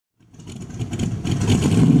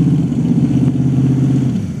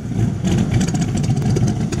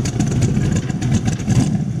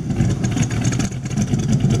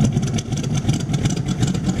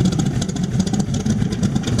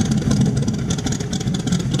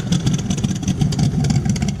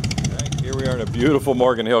beautiful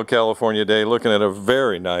Morgan Hill, California day, looking at a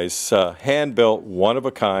very nice hand-built,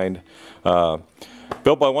 one-of-a-kind,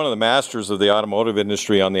 built by one of the masters of the automotive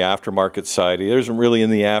industry on the aftermarket side. He isn't really in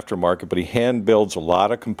the aftermarket, but he hand builds a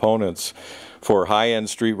lot of components for high-end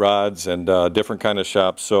street rods and different kind of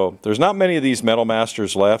shops. So there's not many of these Metal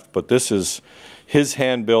Masters left, but this is his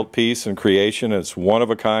hand-built piece and creation. It's one of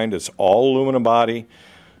a kind. It's all aluminum body,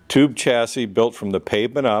 tube chassis built from the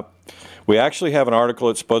pavement up. We actually have an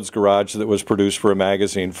article at Spud's Garage that was produced for a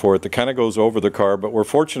magazine for it that kind of goes over the car, but we're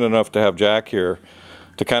fortunate enough to have Jack here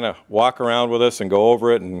to kind of walk around with us and go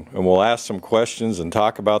over it, and we'll ask some questions and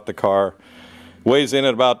talk about the car. Weighs in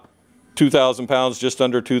at about 2,000 pounds, just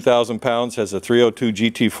under 2,000 pounds, has a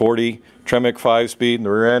 302 GT40 Tremec 5-speed, and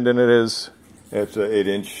the rear end in it is? It's an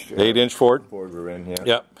 8-inch. 8-inch Ford? Ford rear end,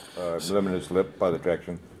 yeah. Yep. Limited slip by the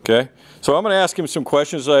traction. Okay, so I'm going to ask him some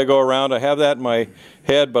questions as I go around. I have that in my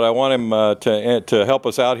head, but I want him to help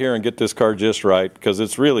us out here and get this car just right, because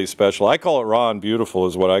it's really special. I call it raw and beautiful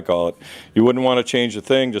is what I call it. You wouldn't want to change a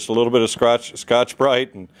thing, just a little bit of Scotch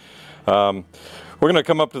Brite. And we're going to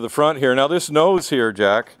come up to the front here. Now this nose here,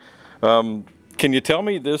 Jack, can you tell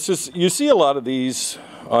me, this is, you see a lot of these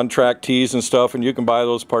on track tees and stuff, and you can buy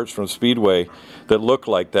those parts from Speedway that look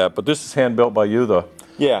like that, but this is hand built by you though.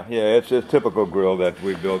 Yeah, it's a typical grill that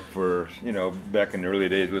we built for, you know, back in the early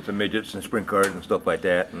days with the midgets and sprint cars and stuff like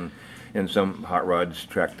that, and some hot rods,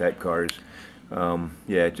 track type cars.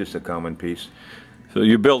 Yeah, it's just a common piece. So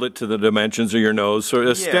you build it to the dimensions of your nose. So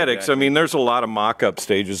aesthetics, yeah, exactly. I mean, there's a lot of mock-up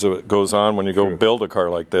stages that goes on when you go build a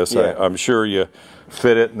car like this. Yeah. I'm sure you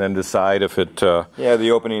fit it and then decide if it... yeah,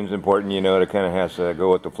 the opening's important, you know, it kind of has to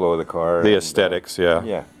go with the flow of the car. The aesthetics, yeah.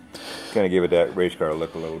 Yeah. Kind of give it that race car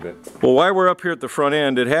look a little bit. Well, while we're up here at the front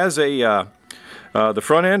end, it has a, the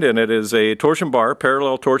front end in it is a torsion bar,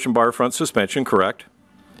 parallel torsion bar front suspension, correct?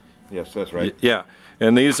 Yes, that's right. Yeah,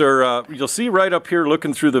 and these are, you'll see right up here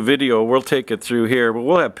looking through the video, we'll take it through here, but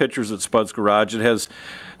we'll have pictures at Spud's Garage. It has,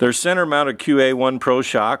 they're center mounted QA1 Pro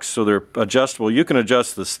shocks, so they're adjustable. You can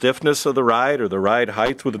adjust the stiffness of the ride or the ride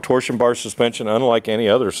height with the torsion bar suspension, unlike any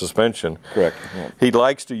other suspension. Correct. Yeah. He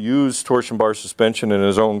likes to use torsion bar suspension in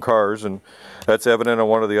his own cars, and that's evident on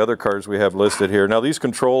one of the other cars we have listed here. Now these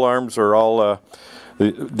control arms are all,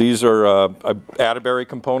 these are Atterbury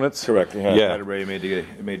components? Correct. Yeah. Yeah. Atterbury made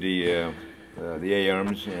the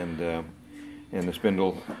A-arms and the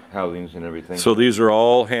spindle housings and everything. So these are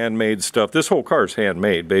all handmade stuff. This whole car is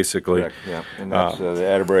handmade, basically. Correct, yeah. And that's the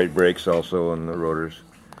Atterbury brakes also and the rotors.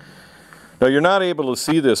 Now you're not able to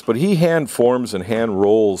see this, but he hand forms and hand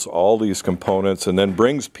rolls all these components and then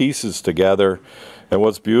brings pieces together. And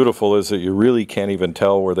what's beautiful is that you really can't even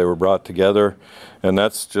tell where they were brought together. And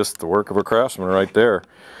that's just the work of a craftsman right there.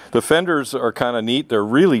 The fenders are kind of neat. They're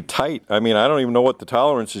really tight. I mean, I don't even know what the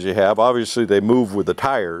tolerances you have. Obviously, they move with the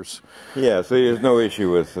tires. Yeah, so there's no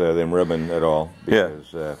issue with them rubbing at all.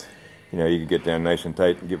 Because, you know, you can get down nice and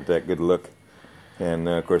tight and give it that good look. And,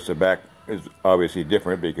 of course, the back is obviously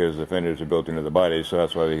different because the fenders are built into the body, so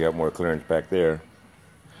that's why we got more clearance back there.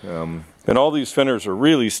 And all these fenders are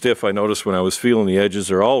really stiff. I noticed when I was feeling the edges.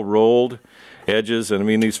 They're all rolled edges, and I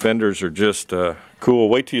mean, these fenders are just cool.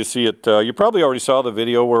 Wait till you see it. You probably already saw the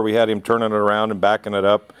video where we had him turning it around and backing it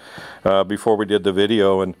up before we did the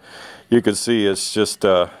video, and you can see it's just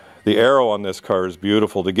the aero on this car is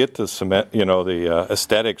beautiful. To get the cement, you know, the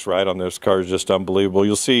aesthetics right on this car is just unbelievable.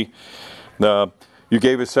 You'll see you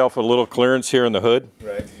gave yourself a little clearance here in the hood.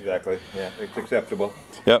 Right, exactly. Yeah, it's acceptable.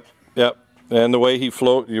 Yep, yep. And the way you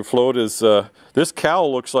float is, this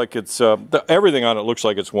cowl looks like it's, everything on it looks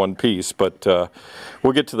like it's one piece, but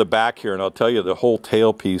we'll get to the back here and I'll tell you the whole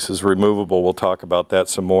tail piece is removable. We'll talk about that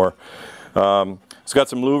some more. It's got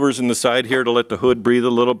some louvers in the side here to let the hood breathe a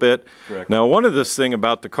little bit. Correct. Now one of this thing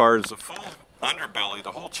about the car is the full underbelly,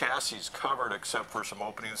 the whole chassis is covered except for some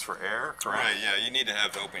openings for air, correct? Right, yeah, you need to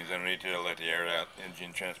have openings underneath to let the air out,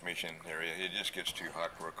 engine transmission area. It just gets too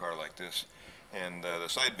hot for a car like this. And the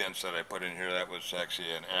side vents that I put in here, that was actually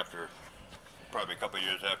probably a couple of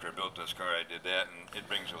years after I built this car, I did that, and it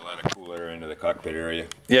brings a lot of cool air into the cockpit area.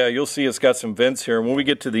 Yeah, you'll see it's got some vents here, and when we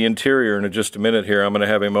get to the interior in just a minute here, I'm going to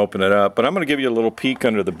have him open it up. But I'm going to give you a little peek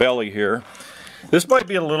under the belly here. This might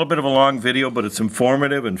be a little bit of a long video, but it's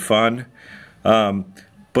informative and fun.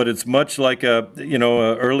 But it's much like a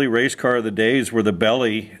early race car of the days where the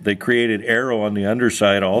belly, they created aero on the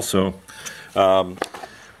underside also.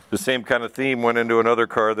 The same kind of theme went into another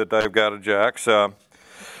car that I've got of Jack's.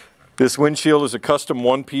 This windshield is a custom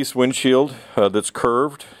one-piece windshield that's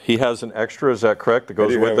curved. He has an extra, is that correct, that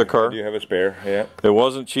goes with the car? I do have a spare, yeah. It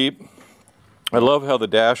wasn't cheap. I love how the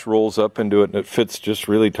dash rolls up into it and it fits just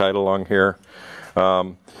really tight along here.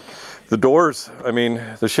 The doors, I mean,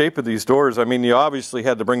 the shape of these doors, I mean, you obviously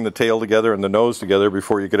had to bring the tail together and the nose together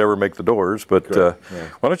before you could ever make the doors, but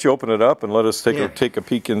why don't you open it up and let us take a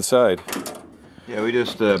peek inside. Yeah, we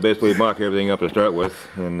just basically mock everything up to start with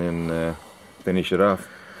and then finish it off.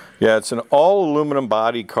 Yeah, it's an all aluminum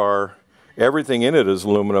body car. Everything in it is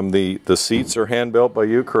aluminum. The seats are hand built by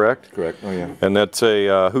you, correct? Correct. Oh yeah. And that's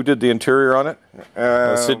a who did the interior on it?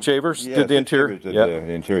 Sid Chavers did the interior. Did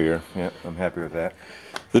the interior. Yeah, I'm happy with that.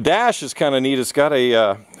 The dash is kind of neat. It's got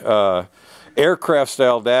a aircraft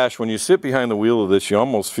style dash. When you sit behind the wheel of this, you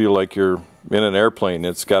almost feel like you're in an airplane.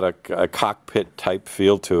 It's got a cockpit type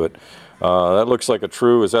feel to it. That looks like a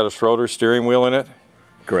true. Is that a Schroeder steering wheel in it?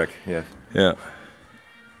 Correct. Yeah. Yeah.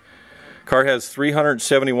 Car has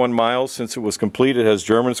 371 miles since it was completed. It has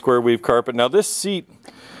German square weave carpet. Now this seat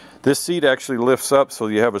actually lifts up, so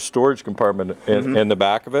you have a storage compartment in the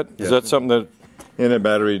back of it. Is that something that? And a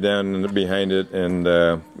battery down behind it, and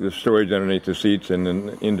the storage underneath the seats, and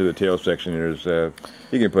then into the tail section. There's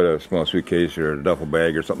you can put a small suitcase or a duffel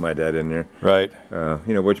bag or something like that in there. Right.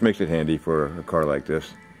 You know, which makes it handy for a car like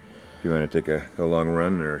this. If you want to take a long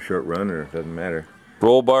run or a short run, or it doesn't matter.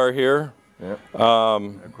 Roll bar here. Yeah.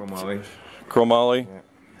 Chromoly. Chromoly.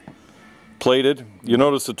 Yeah. Plated. You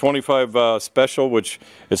notice the 25 Special, which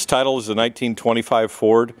its title is the 1925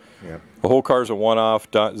 Ford. Yeah. The whole car's a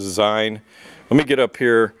one-off design. Let me get up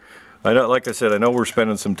here. I know, like I said, I know we're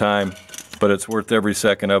spending some time, but it's worth every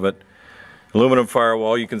second of it. Aluminum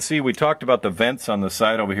firewall. You can see we talked about the vents on the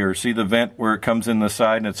side over here. See the vent where it comes in the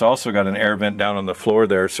side, and it's also got an air vent down on the floor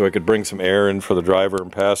there, so it could bring some air in for the driver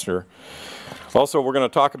and passenger. Also, we're going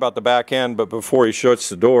to talk about the back end, but before he shuts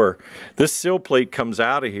the door, this sill plate comes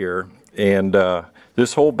out of here, and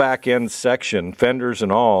this whole back end section, fenders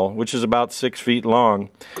and all, which is about 6 feet long,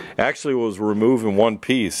 actually was removed in one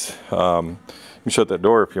piece. You can shut that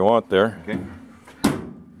door if you want there. Okay.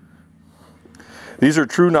 These are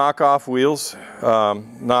true knockoff wheels,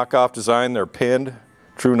 knockoff design. They're pinned,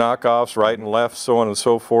 true knockoffs, right and left, so on and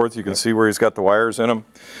so forth. You can see where he's got the wires in them.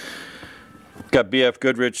 Got BF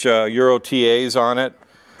Goodrich Euro TAs on it.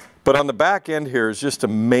 But on the back end here is just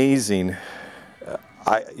amazing.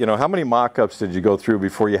 You know, how many mock-ups did you go through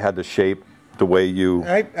before you had the shape the way you...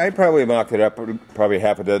 I probably mocked it up probably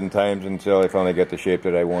half a dozen times until I finally got the shape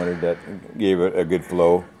that I wanted that gave it a good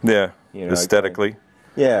flow. Yeah, you know, aesthetically.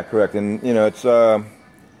 Yeah, correct. And, you know, it's...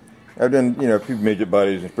 I've done, you know, a few major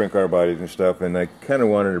bodies and sprint car bodies and stuff, and I kind of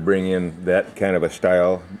wanted to bring in that kind of a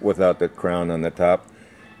style without the crown on the top.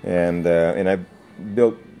 And I've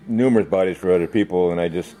built numerous bodies for other people, and I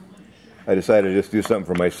decided to just do something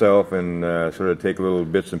for myself and sort of take little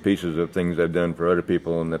bits and pieces of things I've done for other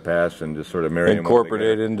people in the past and just sort of marry them all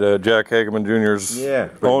together. Incorporate it into Jack Hagemann Jr.'s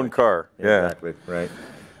own car. Yeah. Exactly, right.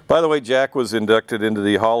 By the way, Jack was inducted into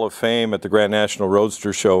the Hall of Fame at the Grand National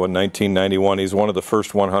Roadster Show in 1991. He's one of the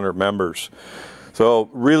first 100 members. So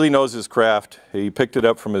really knows his craft. He picked it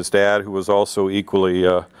up from his dad, who was also equally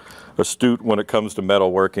astute when it comes to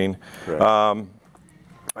metalworking.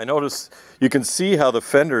 I noticed you can see how the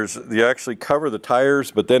fenders, you actually cover the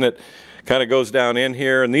tires, but then it kind of goes down in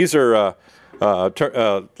here. And these are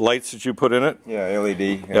lights that you put in it? Yeah,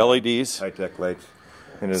 LED. LEDs. High-tech lights.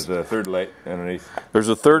 And there's a third light underneath. There's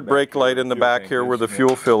a third brake light in the back here where the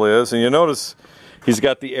fuel fill is. And you notice he's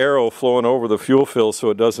got the arrow flowing over the fuel fill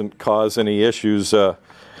so it doesn't cause any issues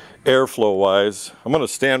airflow wise. I'm going to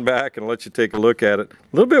stand back and let you take a look at it.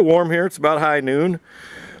 A little bit warm here. It's about high noon.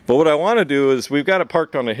 But what I want to do is we've got it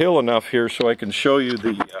parked on a hill enough here so I can show you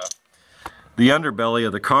the underbelly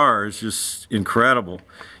of the car is just incredible.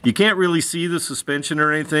 You can't really see the suspension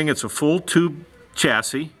or anything. It's a full tube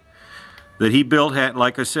chassis that he built,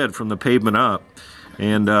 like I said, from the pavement up.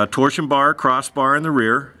 And torsion bar, crossbar in the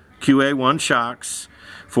rear, QA1 shocks,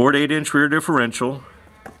 4 to 8 inch rear differential.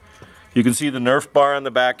 You can see the Nerf bar on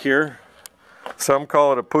the back here. Some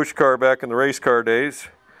call it a push car back in the race car days.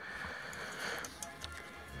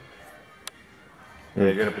 Yeah,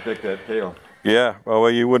 you gotta protect that tail. Yeah, well,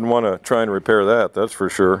 you wouldn't want to try and repair that, that's for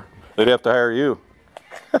sure. They'd have to hire you.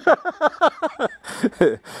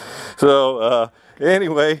 So,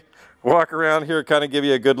 anyway, walk around here, kind of give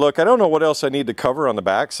you a good look. I don't know what else I need to cover on the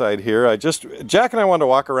back side here. Jack and I wanted to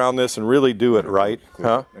walk around this and really do it right. I'm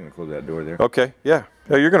going to close that door there. Okay, yeah.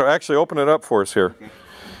 You're going to actually open it up for us here. Okay.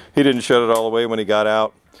 He didn't shut it all the way when he got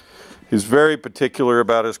out. He's very particular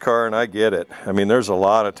about his car, and I get it. I mean, there's a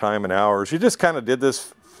lot of time and hours. You just kind of did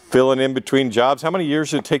this filling in between jobs. How many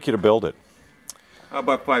years did it take you to build it?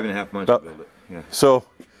 About 5.5 months to build it. Yeah. So,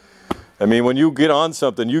 I mean, when you get on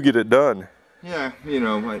something, you get it done. Yeah, you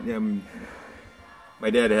know, my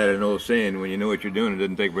dad had an old saying, when you know what you're doing, it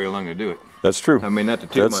doesn't take very long to do it. That's true. I mean, not to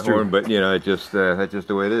toot my horn, but you know, it just that's just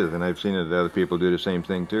the way it is, and I've seen it. Other people do the same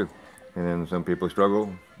thing too, and then some people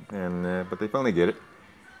struggle, and but they finally get it.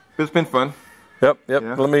 But it's been fun. Yep.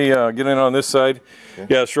 Yeah. Let me get in on this side. Okay.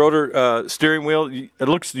 Yeah, Schroeder steering wheel. It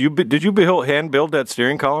looks. Did you hand build that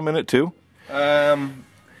steering column in it too? I don't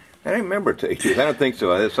remember. I don't think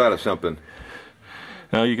so. I thought of something.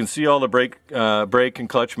 Now you can see all the brake and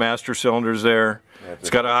clutch master cylinders there. It's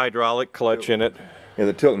got a hydraulic clutch in it. Yeah,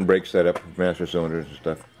 the tilt and brake setup, master cylinders and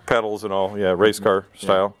stuff. Pedals and all. Yeah, race car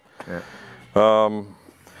style. Yeah.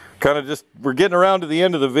 Kind of just, we're getting around to the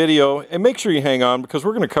end of the video, and make sure you hang on because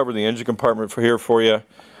we're going to cover the engine compartment for you.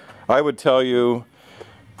 I would tell you,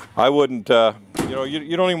 I wouldn't, you know,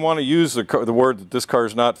 you don't even want to use the word that this car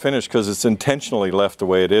is not finished because it's intentionally left the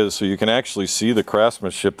way it is, so you can actually see the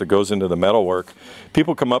craftsmanship that goes into the metalwork.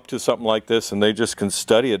 People come up to something like this and they just can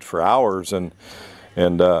study it for hours and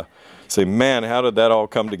say, man, how did that all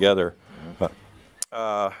come together?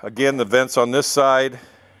 Again, the vents on this side.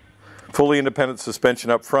 Fully independent suspension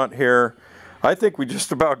up front here. I think we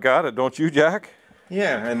just about got it, don't you, Jack?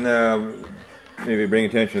 Yeah, and maybe bring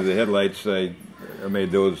attention to the headlights. I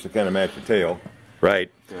made those to kind of match the tail.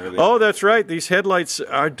 Right. Oh, that's right. These headlights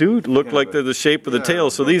do look like they're the shape of the tail.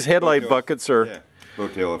 So these headlight buckets are... bow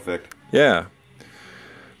tail effect. Yeah.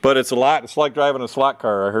 But it's a lot. It's like driving a slot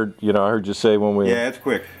car. I heard you say when we... Yeah, it's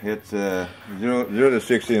quick. It's 0 to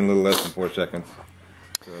 60 in a little less than 4 seconds.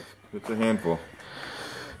 So it's a handful.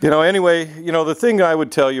 You know, anyway, you know, the thing I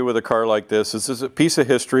would tell you with a car like this is a piece of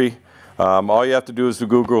history. All you have to do is to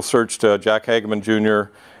Google search Jack Hagemann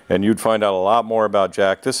Jr. and you'd find out a lot more about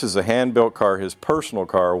Jack. This is a hand-built car, his personal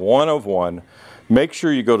car, one of one. Make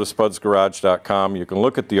sure you go to spudsgarage.com. You can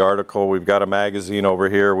look at the article. We've got a magazine over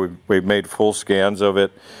here. We've made full scans of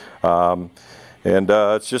it.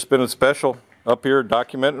 It's just been a special up here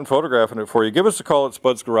documenting and photographing it for you. Give us a call at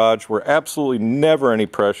Spuds Garage. We're absolutely never any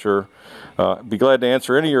pressure. Be glad to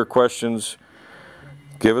answer any of your questions.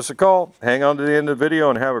 Give us a call. Hang on to the end of the video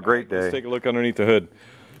and have a great day. Let's take a look underneath the hood.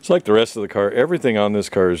 It's like the rest of the car. Everything on this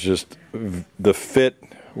car is just the fit.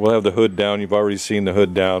 We'll have the hood down. You've already seen the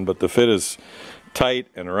hood down, but the fit is tight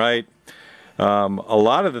and right. A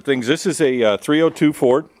lot of the things, this is a 302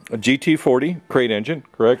 Ford, a GT40 crate engine,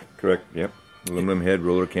 correct? Correct, yep. Aluminum head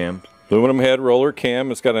roller cam. Aluminum head roller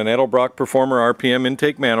cam. It's got an Edelbrock Performer RPM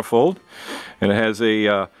intake manifold, and it has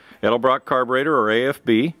a Edelbrock carburetor or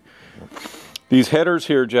AFB. These headers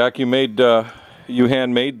here, Jack, you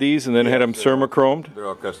handmade these and then had them thermochromed? They're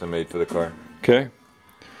all custom made for the car. Okay.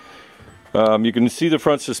 You can see the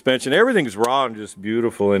front suspension. Everything's raw and just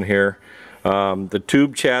beautiful in here. The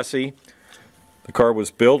tube chassis. The car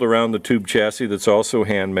was built around the tube chassis that's also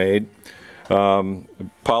handmade.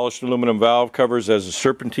 Polished aluminum valve covers as a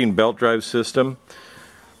serpentine belt drive system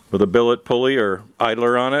with a billet pulley or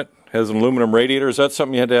idler on it. Has an aluminum radiator. Is that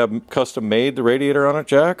something you had to have custom made, the radiator on it,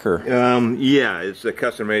 Jack? Or? Yeah, it's a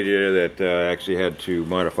custom radiator that actually had to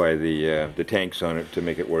modify the tanks on it to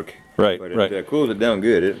make it work. Right, but right. It cools it down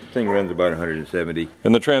good. The thing runs about 170.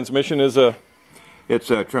 And the transmission is a? It's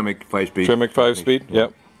a Tremec 5-speed. Tremec 5-speed,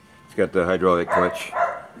 yep. It's got the hydraulic clutch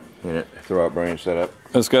in it, throwout bearing setup.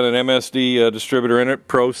 It's got an MSD distributor in it,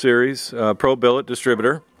 Pro Series, Pro Billet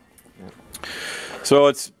distributor. Yep. So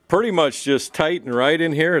it's pretty much just tight and right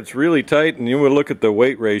in here. It's really tight, and you would look at the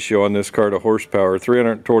weight ratio on this car to horsepower,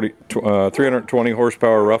 320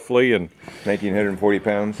 horsepower roughly, and 1,940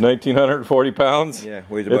 pounds. 1,940 pounds. Yeah,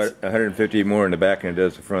 weighs about 150 more in the back than it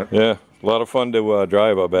does the front. Yeah, a lot of fun to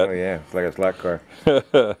drive, I bet. Oh yeah, it's like a slot car.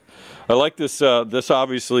 I like this. This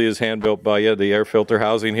obviously is hand built by you. The air filter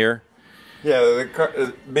housing here. Yeah, the car,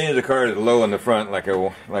 being the car is low in the front, like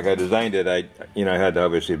I designed it, I had to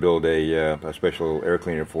obviously build a special air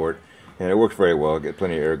cleaner for it, and it works very well. Get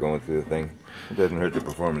plenty of air going through the thing. It doesn't hurt the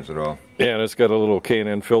performance at all. Yeah, and it's got a little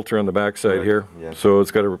K&N filter on the backside here, so it's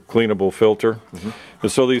got a cleanable filter.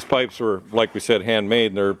 And so these pipes were, like we said,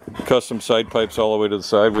 handmade, and they're custom side pipes all the way to the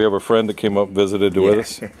side. We have a friend that came up and visited with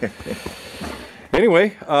us.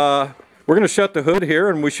 Anyway, we're going to shut the hood here,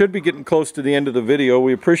 and we should be getting close to the end of the video.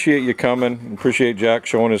 We appreciate you coming. Appreciate Jack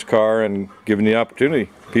showing his car and giving you the opportunity.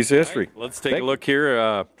 Piece of history. Right, let's take a look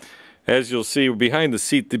here. As you'll see, behind the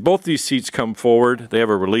seat, both these seats come forward. They have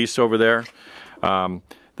a release over there.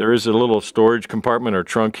 There is a little storage compartment or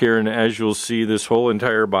trunk here, and as you'll see, this whole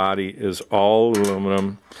entire body is all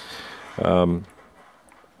aluminum.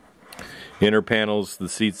 Inner panels, the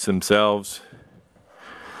seats themselves.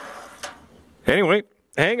 Anyway,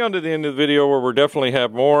 hang on to the end of the video where we'll definitely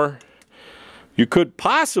have more. You could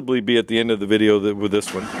possibly be at the end of the video with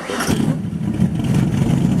this one.